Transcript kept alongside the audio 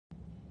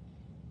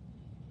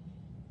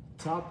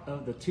Top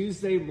of the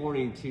Tuesday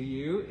morning to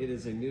you. It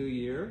is a new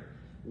year.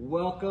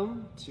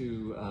 Welcome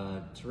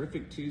to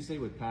Terrific Tuesday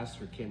with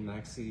Pastor Ken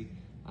Maxey.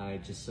 I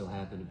just so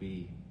happen to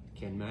be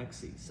Ken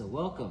Maxey. So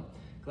welcome.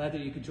 Glad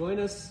that you could join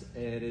us.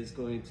 It is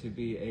going to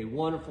be a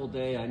wonderful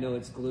day. I know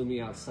it's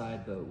gloomy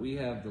outside, but we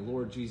have the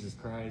Lord Jesus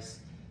Christ,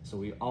 so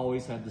we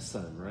always have the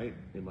sun, right?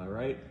 Am I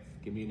right?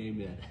 Give me an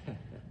amen.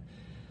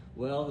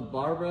 Well,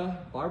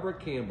 Barbara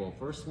Campbell,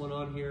 first one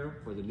on here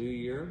for the new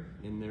year,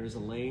 and there's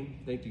Elaine.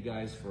 Thank you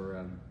guys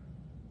for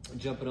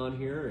jumping on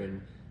here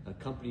and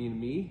accompanying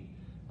me.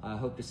 I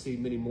hope to see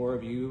many more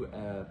of you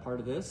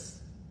part of this.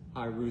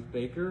 Hi, Ruth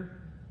Baker.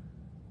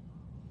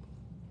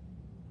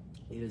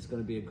 It is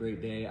going to be a great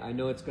day. I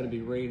know it's going to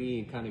be rainy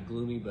and kind of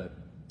gloomy, but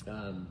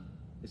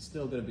it's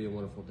still going to be a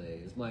wonderful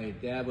day. As my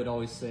dad would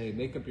always say,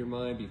 make up your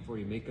mind before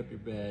you make up your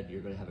bed.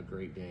 You're going to have a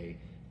great day,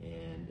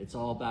 and it's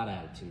all about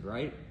attitude,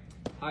 right?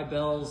 Hi,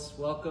 Bells.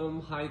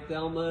 Welcome. Hi,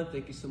 Thelma.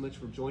 Thank you so much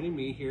for joining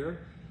me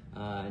here.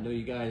 I know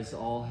you guys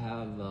all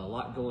have a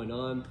lot going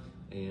on,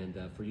 and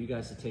for you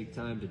guys to take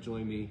time to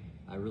join me,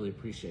 I really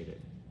appreciate it.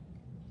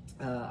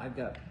 I've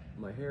got,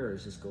 my hair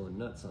is just going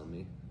nuts on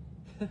me.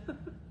 A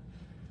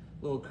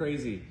little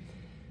crazy.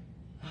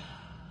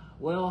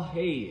 Well,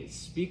 hey,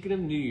 speaking of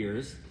New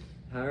Year's,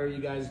 how are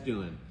you guys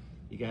doing?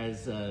 You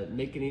guys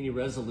making any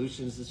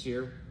resolutions this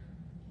year?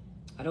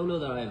 I don't know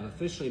that I've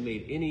officially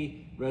made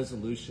any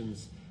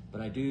resolutions,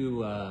 but I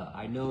do.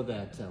 I know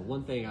that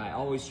one thing I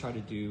always try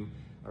to do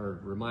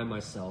or remind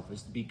myself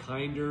is to be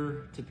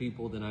kinder to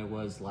people than I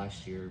was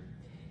last year.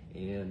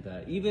 And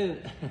even,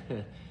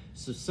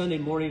 so Sunday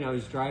morning I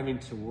was driving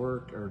to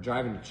work or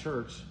driving to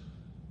church,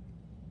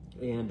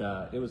 and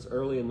it was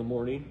early in the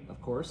morning,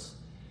 of course,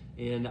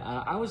 and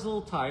I was a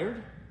little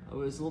tired.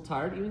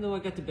 Even though I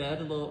got to bed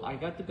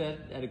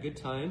at a good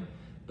time,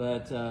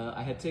 but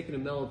I had taken a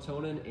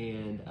melatonin,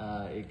 and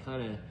it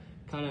kind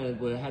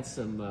of had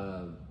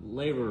some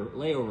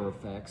layover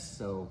effects.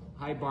 So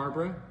hi,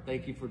 Barbara,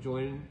 thank you for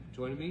joining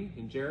me,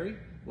 and Jerry,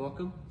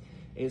 welcome.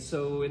 And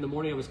so in the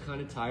morning I was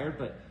kind of tired,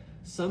 but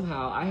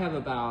somehow I have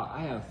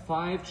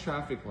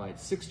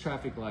 6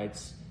 traffic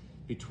lights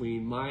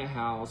between my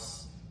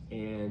house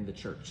and the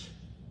church,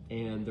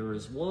 and there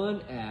is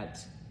one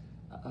at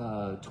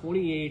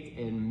 28th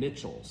and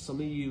Mitchell. Some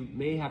of you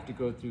may have to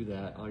go through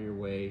that on your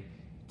way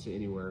to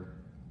anywhere.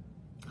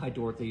 Hi,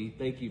 Dorothy.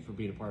 Thank you for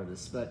being a part of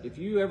this. But if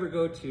you ever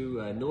go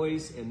to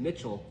Noyes and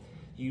Mitchell,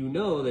 you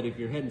know that if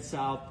you're heading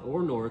south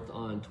or north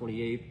on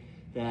 28th,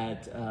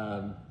 that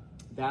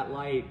that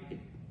light,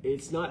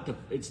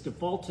 it's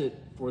defaulted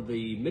for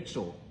the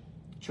Mitchell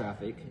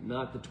traffic,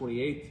 not the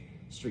 28th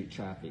Street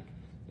traffic.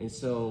 And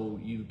so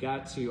you've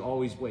got to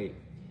always wait.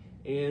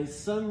 And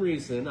some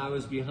reason I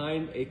was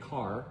behind a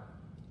car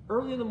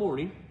early in the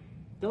morning,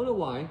 don't know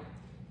why.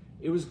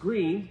 It was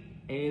green,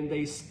 and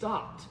they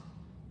stopped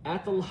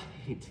at the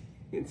light.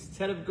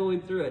 Instead of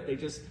going through it, they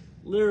just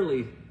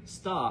literally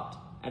stopped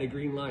at a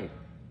green light.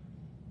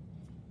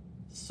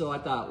 So I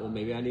thought, well,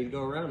 maybe I need to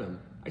go around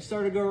them. I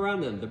started to go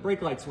around them. The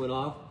brake lights went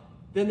off.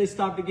 Then they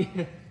stopped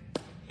again.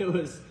 It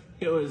was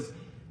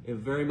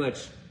very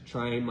much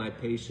trying my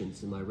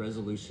patience and my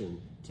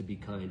resolution to be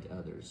kind to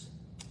others.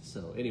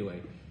 So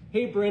anyway,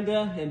 hey,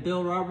 Brenda and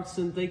Bill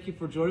Robertson, thank you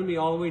for joining me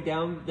all the way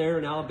down there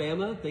in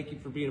Alabama. Thank you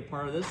for being a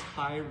part of this.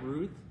 Hi,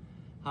 Ruth.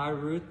 Hi,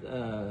 Ruth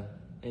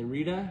and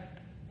Rita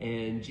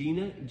and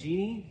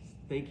Jeannie,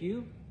 thank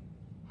you.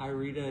 Hi,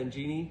 Rita and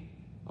Jeannie.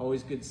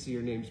 Always good to see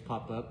your names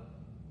pop up.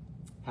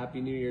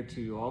 Happy New Year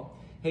to you all.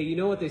 Hey, you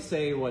know what they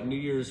say what New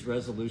Year's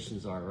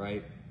resolutions are,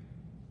 right?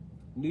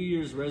 New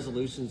Year's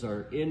resolutions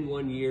are in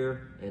one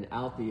year and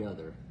out the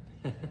other.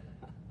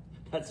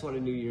 That's what a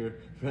New Year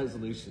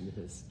resolution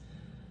is.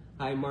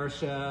 Hi,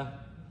 Marcia.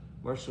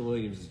 Marcia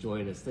Williams is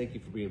joining us. Thank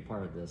you for being a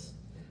part of this.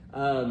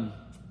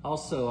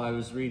 Also, I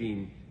was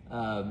reading,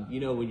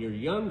 when you're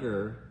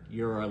younger,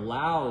 you're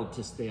allowed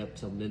to stay up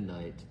till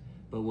midnight,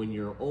 but when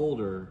you're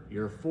older,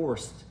 you're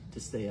forced to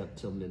stay up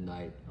till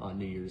midnight on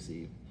New Year's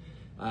Eve.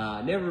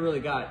 I never really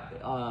got,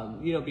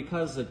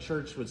 because the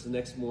church was the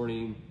next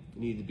morning,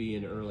 needed to be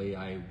in early,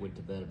 I went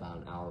to bed about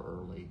an hour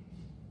early.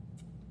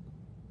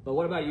 But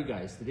what about you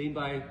guys? Did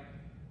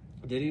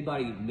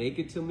anybody make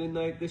it till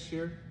midnight this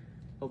year?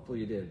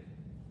 Hopefully you did.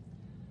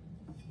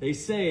 They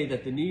say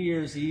that the New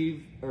Year's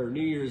Eve or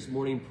New Year's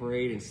morning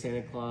parade and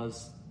Santa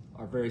Claus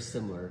are very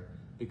similar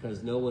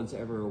because no one's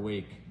ever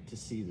awake to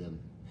see them.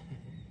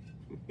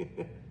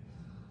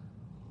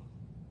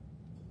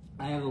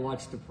 I haven't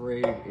watched a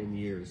parade in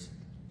years.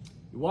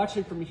 You're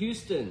watching from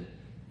Houston,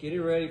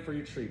 getting ready for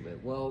your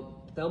treatment.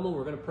 Well, Thelma,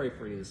 we're going to pray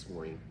for you this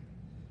morning.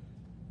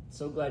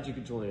 So glad you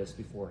could join us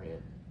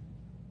beforehand.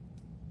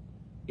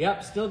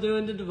 Yep, still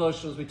doing the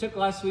devotionals. We took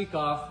last week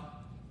off.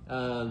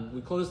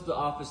 We closed the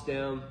office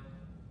down,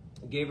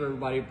 gave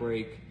everybody a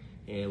break,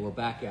 and we're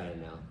back at it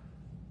now.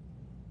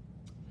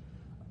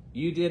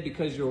 You did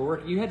because you were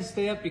working. You had to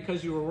stay up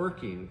because you were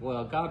working.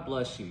 Well, God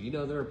bless you. You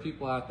know, there are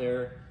people out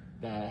there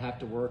that have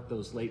to work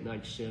those late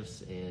night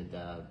shifts, and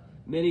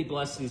many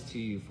blessings to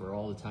you for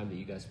all the time that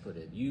you guys put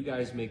in. You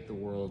guys make the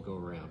world go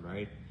around,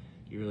 right?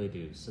 You really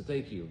do. So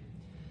thank you.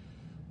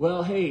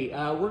 Well, hey,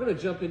 we're going to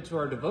jump into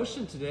our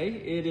devotion today.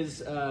 It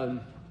is,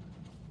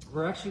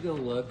 we're actually going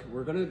to look,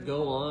 we're going to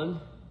go on.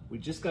 We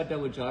just got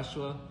done with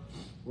Joshua.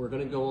 We're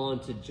going to go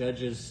on to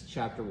Judges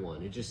chapter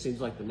 1. It just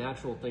seems like the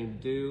natural thing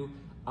to do.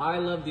 I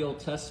love the Old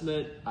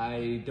Testament.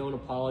 I don't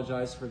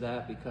apologize for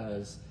that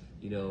because,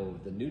 you know,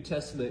 the New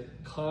Testament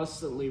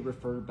constantly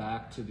referred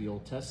back to the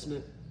Old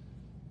Testament.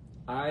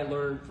 I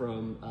learn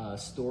from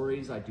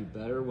stories. I do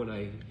better when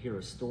I hear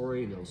a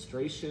story, an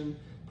illustration,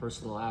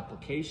 personal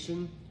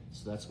application.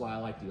 So that's why I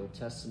like the Old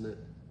Testament.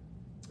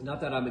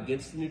 Not that I'm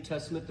against the New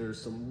Testament.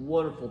 There's some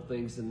wonderful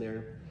things in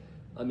there.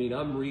 I mean,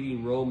 I'm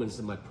reading Romans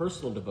in my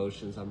personal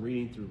devotions. I'm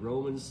reading through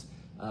Romans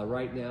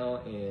right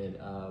now, and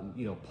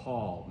you know,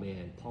 Paul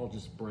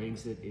just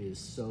brings it. It is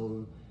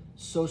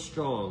so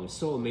strong,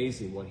 so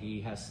amazing what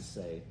he has to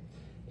say,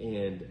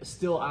 and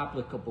still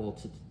applicable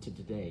to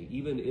today,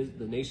 even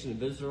the nation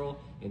of Israel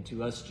and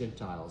to us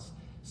Gentiles.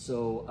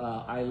 So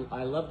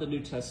I love the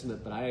New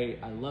Testament, but I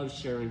love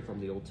sharing from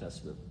the Old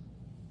Testament.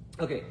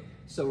 Okay,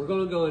 so we're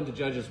going to go into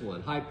Judges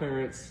 1. Hi,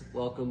 parents.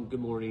 Welcome.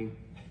 Good morning.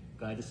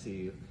 Glad to see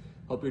you.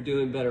 Hope you're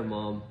doing better,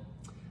 Mom.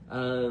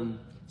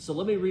 So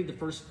let me read the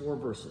first 4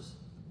 verses.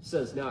 It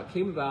says, "Now it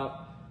came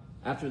about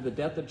after the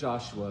death of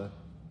Joshua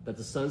that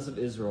the sons of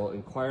Israel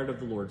inquired of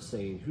the Lord,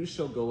 saying, 'Who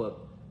shall go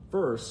up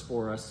first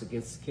for us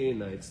against the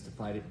Canaanites to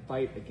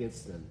fight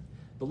against them?'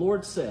 The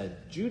Lord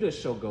said, 'Judah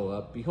shall go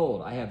up.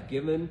 Behold, I have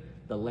given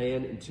the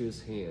land into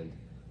his hand.'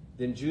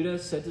 Then Judah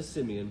said to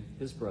Simeon,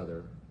 his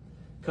brother,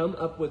 'Come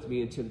up with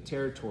me into the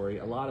territory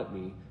allotted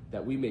me,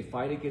 that we may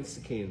fight against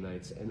the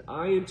Canaanites, and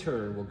I in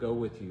turn will go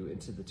with you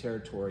into the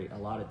territory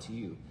allotted to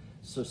you.'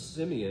 So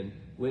Simeon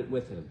went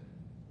with him."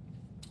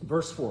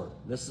 Verse 4,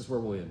 this is where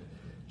we'll end.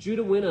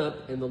 "Judah went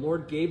up, and the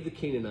Lord gave the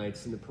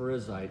Canaanites and the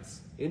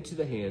Perizzites into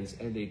the hands,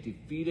 and they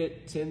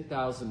defeated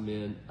 10,000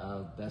 men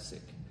of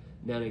Besek."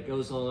 Now it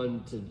goes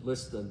on to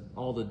list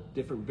all the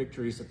different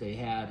victories that they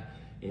had,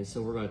 and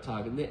so we're going to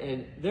talk.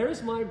 And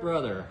there's my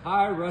brother.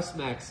 Hi, Russ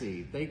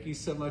Maxey. Thank you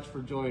so much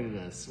for joining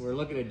us. We're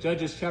looking at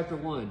Judges chapter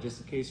 1,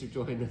 just in case you're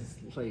joining us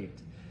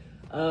late.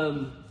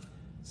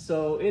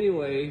 So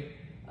anyway,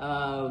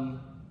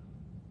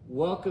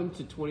 welcome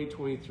to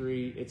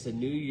 2023. It's a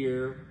new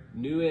year,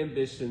 new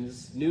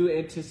ambitions, new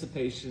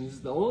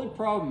anticipations. The only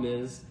problem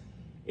is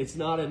it's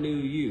not a new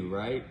you,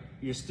 right?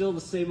 You're still the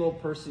same old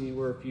person you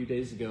were a few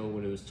days ago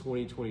when it was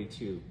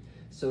 2022.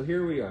 So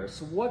here we are.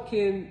 So what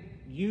can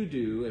you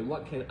do and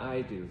what can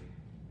I do?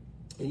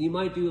 And you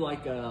might do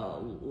like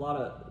a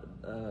lot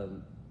of,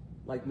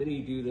 like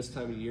many do this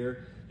time of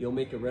year. You'll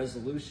make a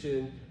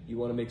resolution. You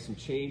want to make some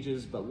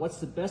changes. But what's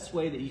the best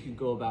way that you can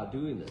go about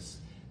doing this?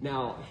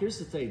 Now, here's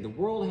the thing. The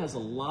world has a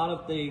lot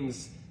of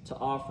things to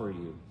offer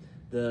you.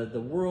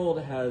 The world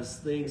has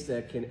things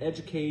that can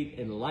educate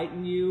and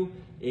enlighten you.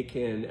 It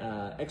can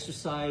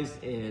exercise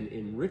and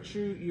enrich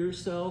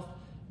yourself.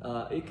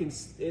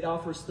 It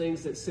offers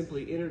things that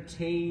simply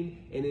entertain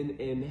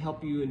and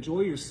help you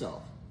enjoy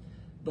yourself.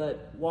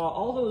 But while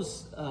all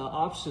those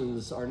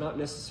options are not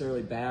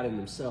necessarily bad in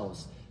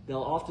themselves, they'll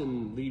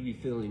often leave you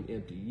feeling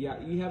empty. Yeah,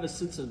 you have a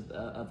sense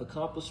of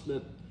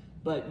accomplishment,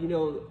 but you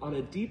know, on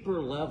a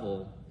deeper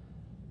level,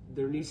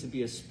 there needs to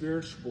be a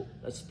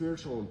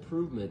spiritual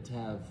improvement to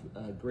have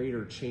a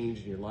greater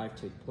change in your life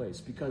take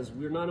place, because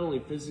we're not only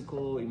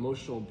physical,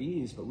 emotional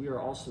beings, but we are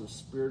also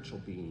spiritual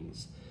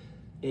beings.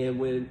 And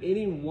when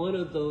any one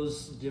of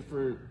those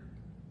different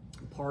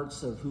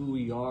parts of who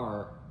we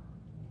are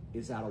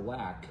is out of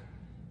whack,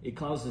 it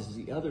causes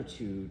the other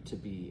two to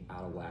be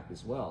out of whack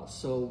as well.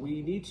 So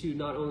we need to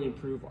not only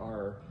improve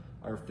our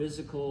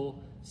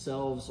physical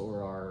selves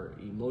or our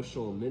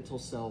emotional and mental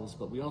selves,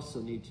 but we also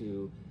need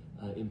to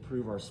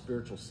improve our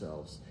spiritual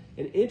selves.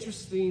 And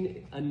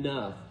interesting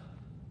enough,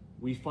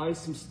 we find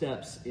some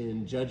steps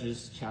in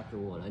Judges chapter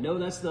 1. I know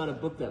that's not a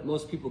book that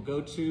most people go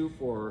to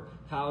for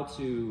how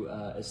to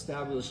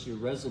establish your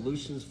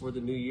resolutions for the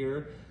new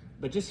year,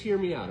 but just hear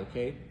me out,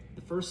 okay?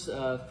 The first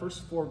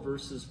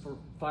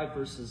 5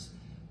 verses,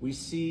 we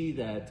see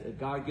that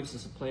God gives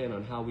us a plan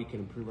on how we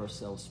can improve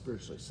ourselves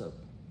spiritually. So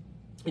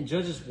in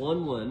Judges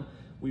 1:1,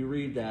 we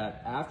read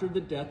that after the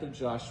death of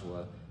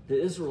Joshua,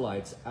 the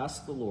Israelites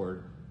asked the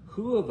Lord,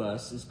 "Who of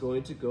us is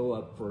going to go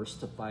up first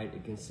to fight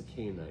against the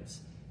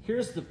Canaanites?"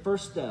 Here's the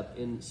first step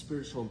in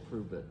spiritual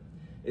improvement,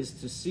 is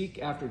to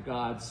seek after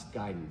God's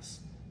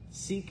guidance.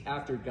 Seek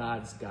after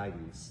God's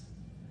guidance.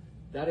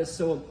 That is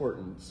so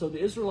important. So the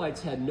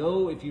Israelites had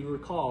if you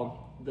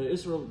recall, the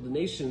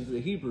nations,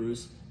 the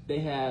Hebrews, they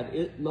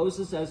had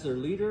Moses as their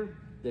leader,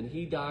 then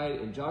he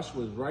died, and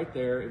Joshua was right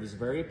there. It was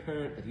very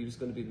apparent that he was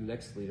going to be the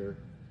next leader,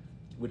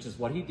 which is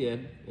what he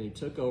did, and he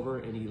took over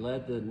and he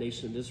led the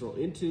nation of Israel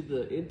into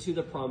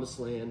the promised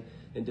land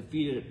and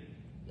defeated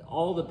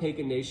all the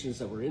pagan nations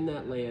that were in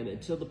that land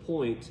until the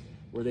point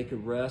where they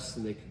could rest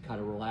and they could kind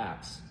of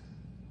relax.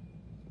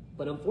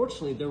 But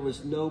unfortunately, there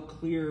was no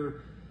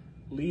clear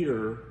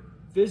leader,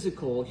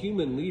 physical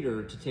human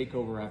leader, to take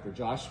over after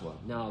Joshua.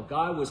 Now,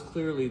 God was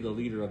clearly the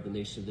leader of the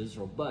nation of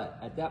Israel, but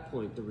at that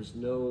point, there was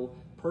no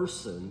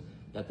person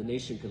that the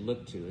nation could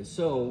look to. And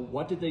so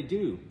what did they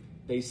do?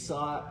 They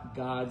sought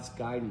God's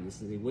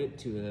guidance, and they went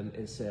to him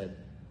and said,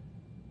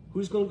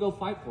 who's going to go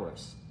fight for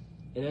us?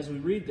 And as we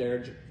read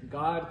there,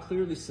 God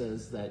clearly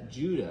says that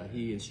Judah,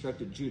 he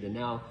instructed Judah.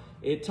 Now,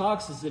 it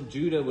talks as if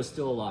Judah was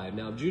still alive.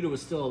 Now, if Judah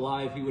was still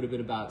alive, he would have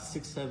been about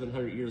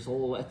 700 years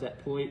old at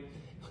that point.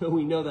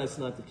 We know that's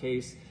not the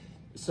case.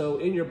 So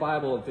in your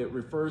Bible, if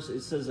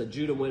it says that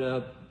Judah went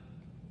up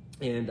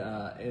and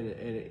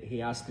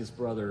he asked his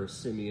brother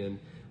Simeon.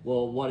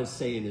 Well, what it's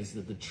saying is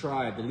that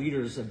the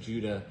leaders of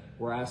Judah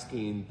were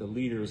asking the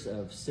leaders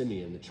of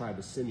Simeon, the tribe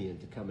of Simeon,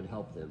 to come and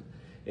help them.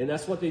 And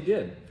that's what they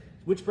did.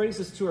 Which brings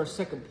us to our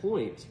second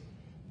point.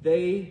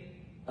 They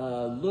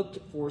looked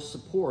for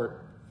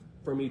support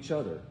from each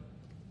other.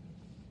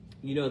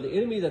 You know, the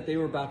enemy that they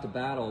were about to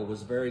battle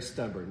was very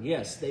stubborn.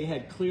 Yes, they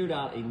had cleared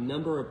out a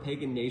number of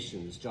pagan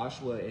nations.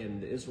 Joshua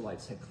and the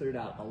Israelites had cleared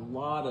out a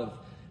lot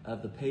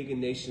of the pagan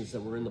nations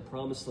that were in the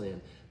promised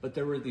land. But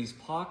there were these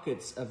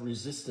pockets of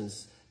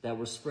resistance that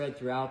were spread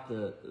throughout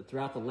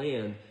the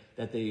land,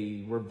 that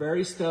they were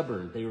very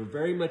stubborn. They were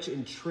very much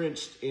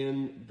entrenched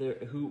in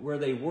where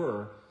they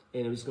were,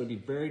 and it was going to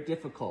be very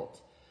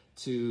difficult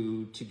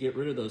to get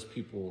rid of those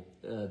people,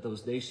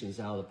 those nations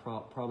out of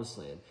the promised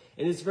land.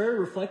 And it's very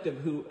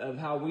reflective of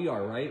how we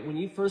are, right? When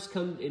you first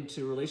come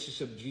into a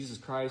relationship with Jesus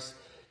Christ,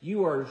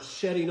 you are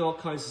shedding all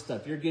kinds of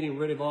stuff. You're getting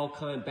rid of all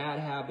kinds of bad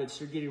habits.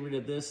 You're getting rid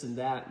of this and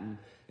that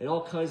and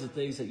all kinds of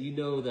things that you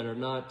know that are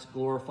not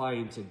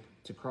glorifying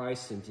to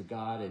Christ and to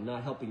God and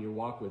not helping your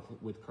walk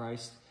with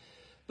Christ.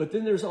 But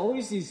then there's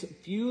always these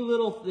few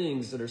little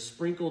things that are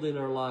sprinkled in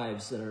our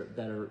lives that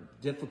are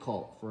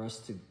difficult for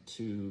us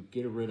to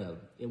get rid of.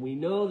 And we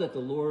know that the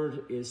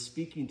Lord is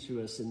speaking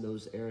to us in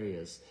those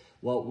areas.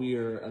 What we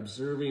are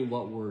observing,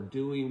 what we're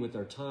doing with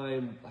our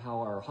time, how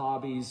our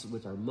hobbies,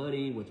 with our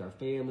money, with our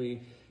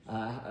family,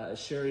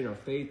 sharing our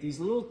faith. These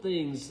little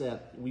things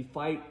that we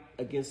fight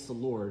against the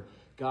Lord,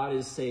 God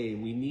is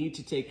saying we need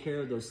to take care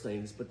of those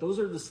things. But those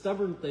are the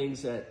stubborn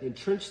things that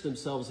entrench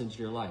themselves into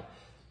your life.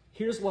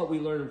 Here's what we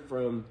learn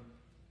from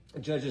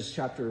Judges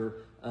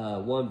chapter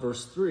 1,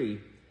 verse 3.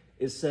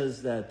 It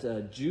says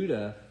that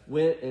Judah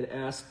went and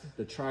asked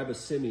the tribe of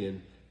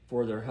Simeon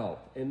for their help.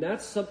 And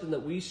that's something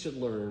that we should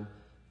learn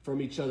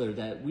from each other,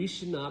 that we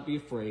should not be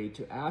afraid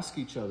to ask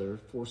each other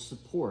for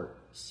support,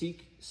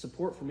 seek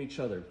support from each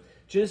other.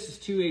 Genesis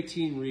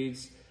 2:18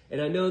 reads, and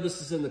I know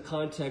this is in the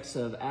context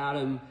of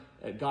Adam,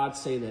 God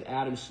saying that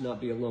Adam should not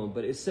be alone,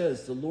 but it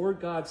says, the Lord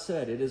God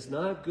said, it is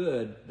not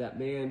good that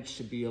man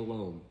should be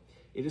alone.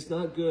 It is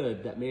not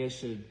good that man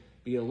should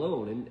be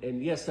alone.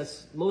 And yes,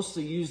 that's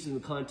mostly used in the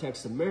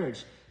context of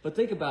marriage. But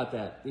think about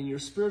that. In your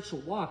spiritual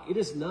walk, it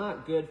is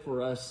not good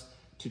for us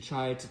to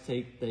try to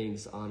take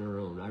things on our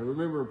own. I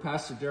remember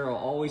Pastor Darrell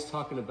always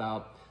talking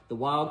about the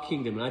wild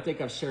kingdom. And I think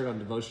I've shared on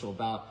devotional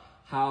about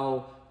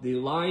how the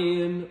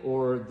lion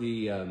or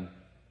the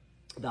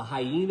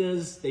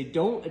hyenas, they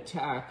don't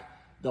attack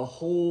the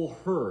whole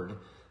herd.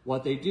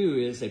 What they do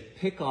is they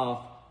pick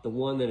off the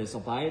one that is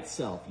by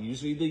itself,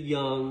 usually the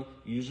young,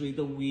 usually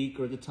the weak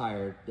or the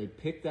tired. They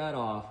pick that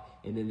off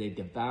and then they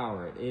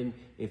devour it. And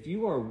if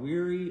you are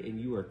weary and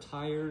you are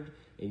tired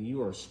and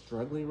you are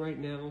struggling right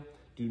now,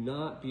 do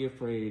not be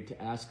afraid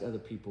to ask other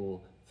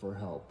people for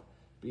help.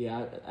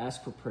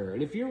 Ask for prayer.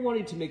 And if you're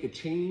wanting to make a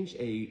change,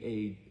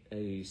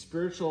 a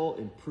spiritual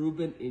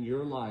improvement in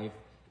your life,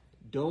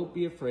 don't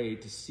be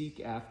afraid to seek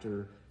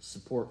after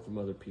support from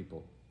other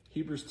people.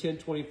 Hebrews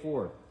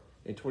 10:24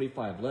 and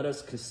 25. Let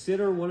us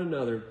consider one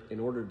another in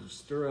order to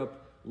stir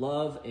up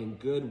love and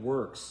good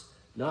works,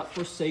 not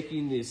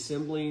forsaking the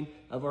assembling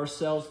of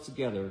ourselves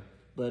together,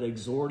 but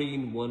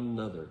exhorting one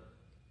another.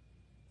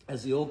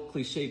 As the old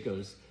cliche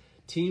goes,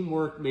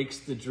 teamwork makes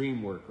the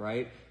dream work,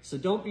 right? So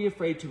don't be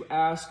afraid to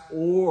ask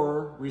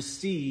or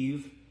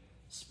receive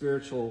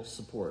spiritual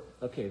support.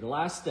 Okay, the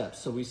last step.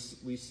 So we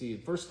see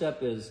the first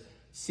step is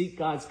seek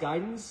God's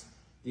guidance.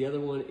 The other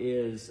one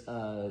is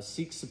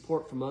seek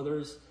support from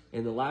others.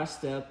 And the last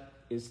step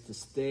is to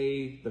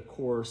stay the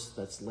course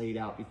that's laid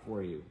out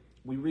before you.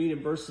 We read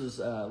in verses,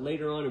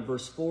 later on in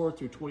verse 4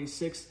 through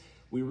 26,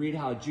 we read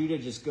how Judah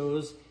just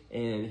goes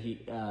and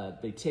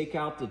they take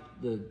out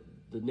the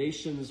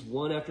nations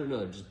one after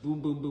another, just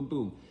boom, boom, boom,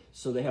 boom.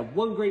 So they have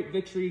one great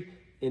victory,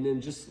 and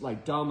then just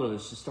like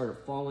dominoes just started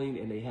falling,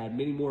 and they had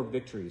many more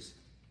victories.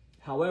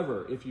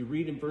 However, if you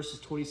read in verses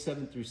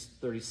 27 through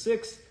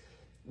 36,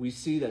 we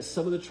see that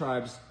some of the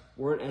tribes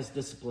weren't as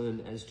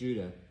disciplined as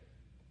Judah.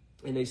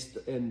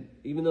 And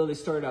even though they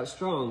started out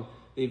strong,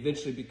 they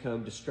eventually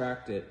become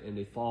distracted and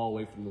they fall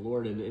away from the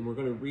Lord. And we're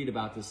going to read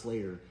about this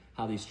later,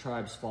 how these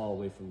tribes fall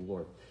away from the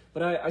Lord.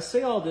 But I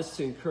say all this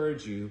to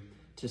encourage you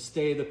to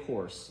stay the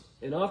course.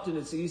 And often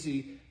it's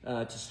easy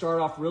to start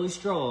off really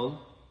strong,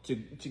 to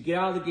get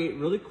out of the gate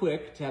really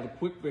quick, to have a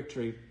quick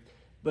victory.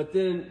 But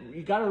then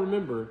you got to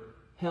remember,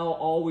 hell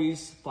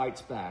always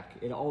fights back.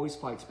 It always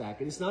fights back.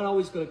 And it's not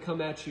always going to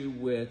come at you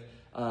with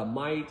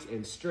might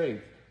and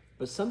strength.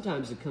 But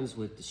sometimes it comes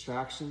with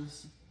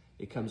distractions,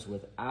 it comes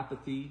with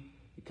apathy,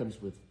 it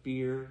comes with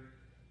fear,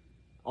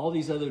 all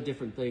these other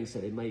different things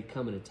that it might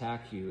come and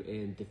attack you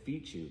and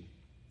defeat you.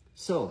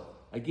 So,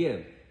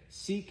 again,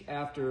 seek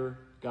after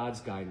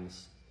God's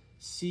guidance,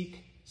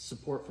 seek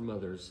support from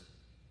others,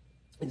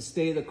 and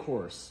stay the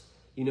course.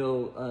 You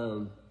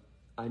know,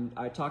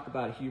 I talk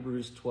about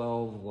Hebrews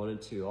 12, 1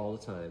 and 2 all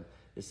the time.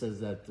 It says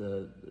that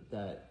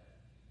that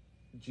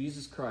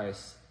Jesus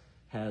Christ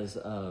has,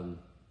 if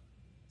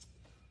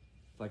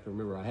I can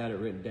remember, I had it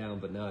written down,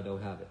 but now I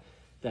don't have it.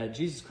 That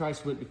Jesus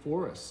Christ went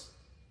before us,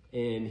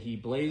 and he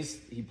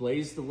blazed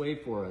the way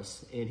for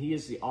us, and he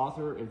is the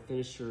author and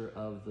finisher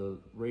of the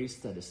race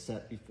that is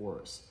set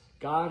before us.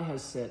 God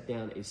has set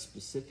down a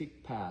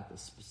specific path, a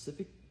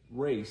specific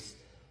race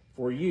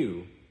for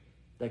you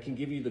that can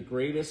give you the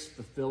greatest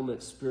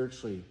fulfillment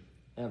spiritually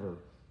ever.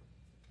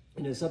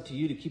 And it's up to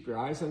you to keep your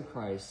eyes on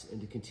Christ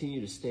and to continue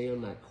to stay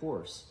on that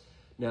course.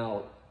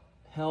 Now,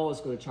 hell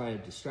is going to try to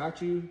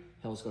distract you.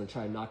 Hell is going to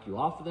try to knock you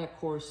off of that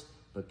course,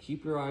 but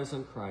keep your eyes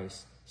on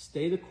Christ,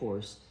 stay the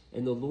course,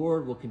 and the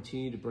Lord will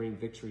continue to bring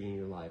victory in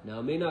your life. Now,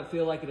 it may not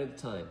feel like it at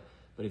the time,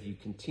 but if you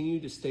continue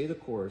to stay the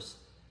course,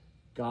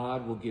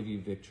 God will give you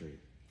victory.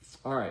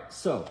 All right,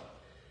 so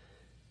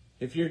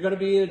if you're going to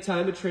be in a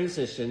time of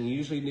transition,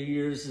 usually New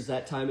Year's is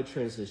that time of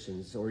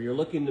transitions, or you're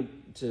looking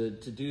to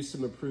do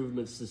some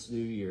improvements this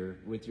new year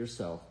with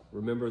yourself,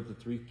 remember the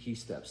 3 key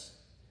steps.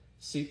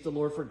 Seek the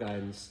Lord for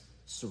guidance,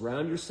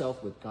 surround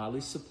yourself with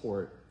godly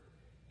support,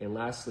 and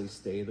lastly,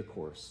 stay the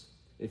course.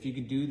 If you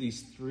can do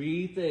these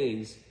 3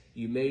 things,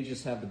 you may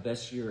just have the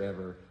best year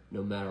ever,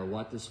 no matter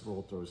what this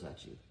world throws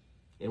at you.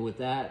 And with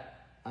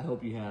that, I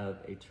hope you have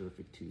a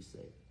terrific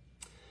Tuesday.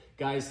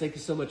 Guys, thank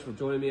you so much for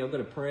joining me. I'm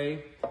going to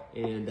pray,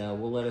 and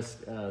we'll let us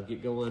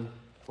get going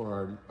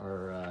for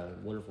our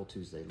wonderful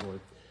Tuesday.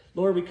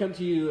 Lord, we come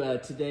to you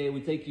today.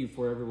 We thank you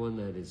for everyone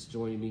that is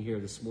joining me here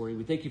this morning.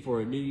 We thank you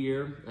for a new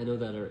year. I know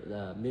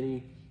that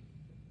many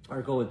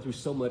are going through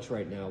so much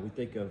right now. We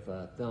think of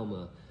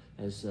Thelma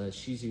as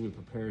she's even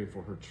preparing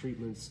for her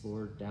treatments,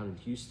 Lord, down in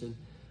Houston.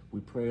 We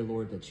pray,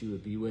 Lord, that you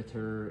would be with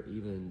her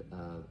even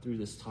through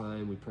this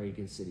time. We pray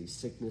against any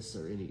sickness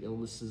or any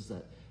illnesses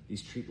that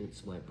these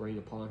treatments might bring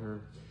upon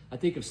her. I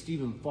think of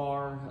Stephen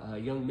Farr, a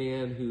young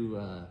man who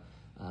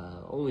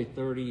only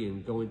 30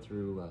 and going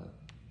through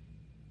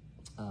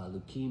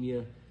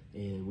leukemia,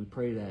 and we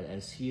pray that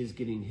as he is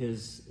getting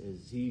his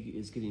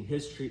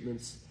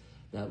treatments,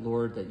 that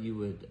Lord, that you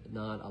would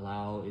not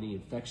allow any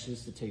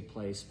infections to take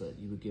place, but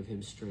you would give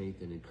him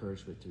strength and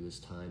encouragement through this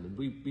time,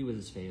 and be with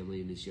his family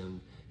and his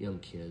young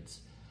kids.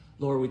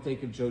 Lord, we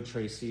think of Joe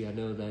Tracy. I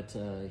know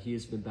that he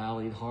has been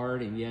battling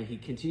hard, and yet he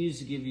continues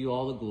to give you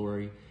all the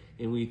glory,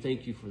 and we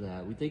thank you for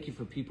that. We thank you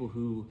for people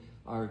who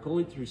are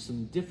going through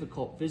some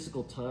difficult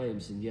physical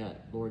times, and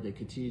yet, Lord, they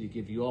continue to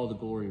give you all the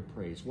glory and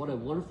praise. What a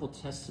wonderful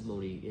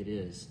testimony it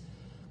is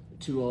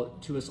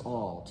to us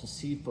all to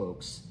see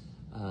folks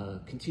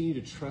continue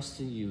to trust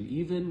in you,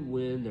 even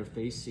when they're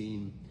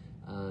facing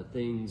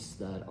things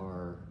that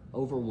are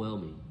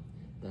overwhelming,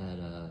 that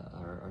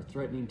are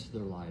threatening to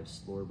their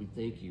lives. Lord, we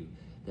thank you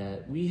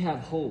that we have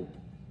hope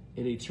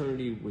in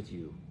eternity with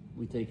you.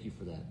 We thank you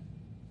for that.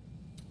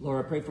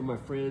 Lord, I pray for my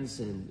friends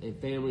and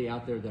family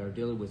out there that are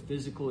dealing with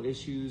physical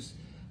issues.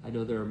 I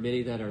know there are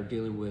many that are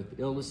dealing with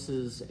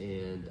illnesses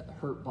and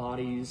hurt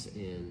bodies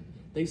and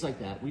things like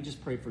that. We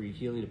just pray for your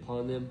healing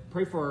upon them.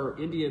 Pray for our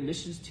India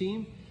missions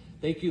team.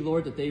 Thank you,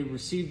 Lord, that they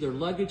received their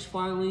luggage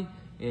finally,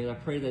 and I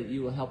pray that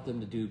you will help them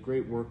to do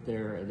great work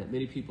there and that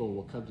many people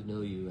will come to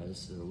know you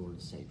as their Lord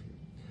and Savior.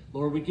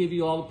 Lord, we give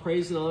you all the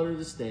praise and honor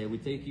this day. We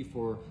thank you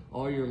for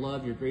all your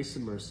love, your grace,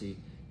 and mercy,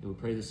 and we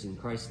pray this in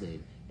Christ's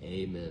name.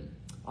 Amen.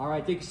 All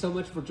right, thank you so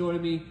much for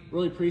joining me.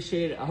 Really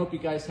appreciate it. I hope you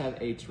guys have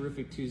a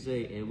terrific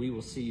Tuesday, and we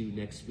will see you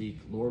next week,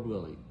 Lord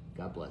willing.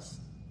 God bless.